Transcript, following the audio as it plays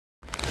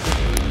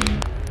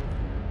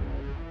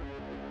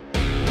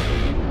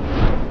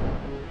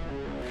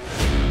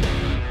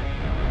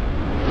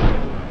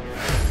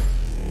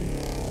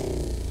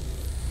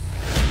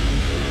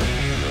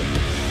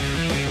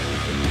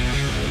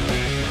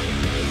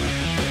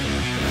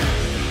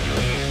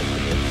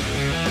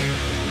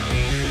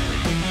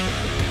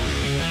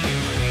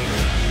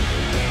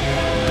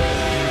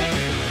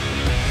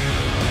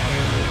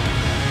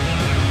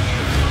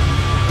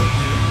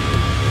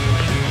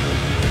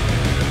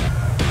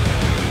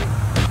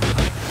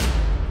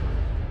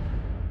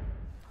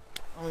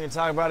going to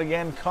talk about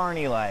again,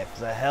 Carny Life.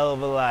 It's a hell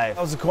of a life.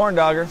 I was a corn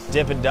dogger,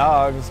 dipping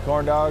dogs,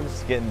 corn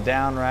dogs, getting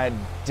downright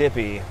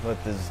dippy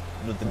with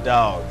the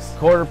dogs.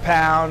 Quarter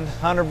pound,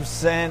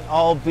 100%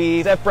 all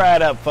beef. Step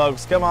right up,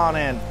 folks. Come on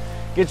in.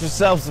 Get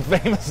yourself some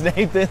Famous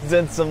Nathans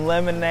and some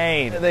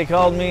lemonade. They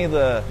called me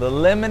the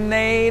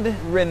Lemonade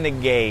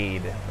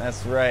Renegade.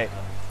 That's right.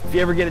 If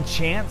you ever get a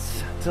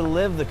chance to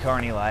live the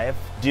Carny life,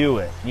 do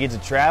it. You get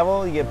to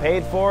travel, you get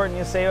paid for it, and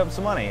you save up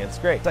some money. It's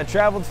great. I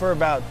traveled for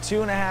about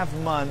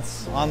 2.5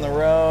 months on the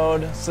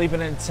road,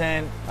 sleeping in a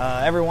tent.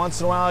 Every once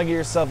in a while, you get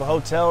yourself a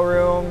hotel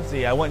room.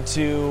 See, I went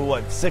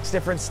to, 6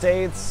 different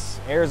states?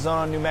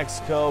 Arizona, New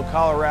Mexico,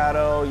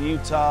 Colorado,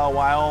 Utah,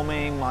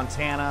 Wyoming,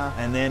 Montana,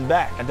 and then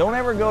back. I don't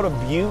ever go to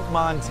Butte,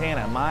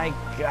 Montana. My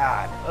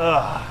God,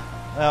 ugh.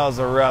 That was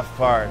a rough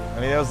part. I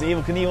mean, the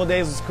Evil Knievel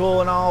days was cool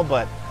and all,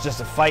 but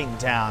just a fighting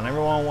town.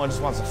 Everyone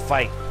just wants to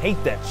fight.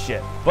 Hate that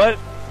shit. But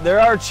there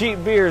are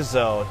cheap beers,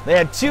 though. They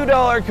had $2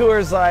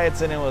 Coors Lights,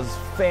 and it was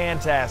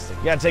fantastic.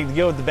 You gotta take the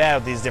good with the bad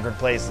with these different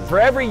places. For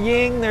every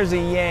yin, there's a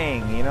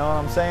yang, you know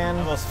what I'm saying?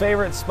 My most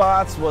favorite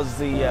spots was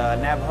the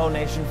Navajo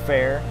Nation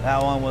Fair.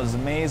 That one was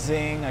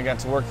amazing. I got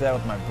to work that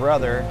with my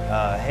brother,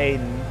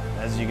 Hayden.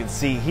 As you can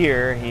see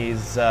here,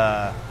 he's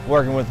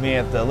working with me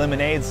at the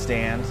lemonade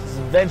stand. It's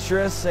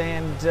adventurous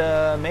and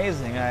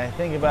amazing. I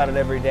think about it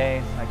every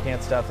day. I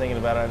can't stop thinking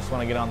about it. I just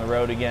want to get on the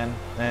road again.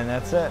 And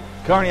that's it.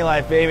 Carny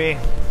Life, baby.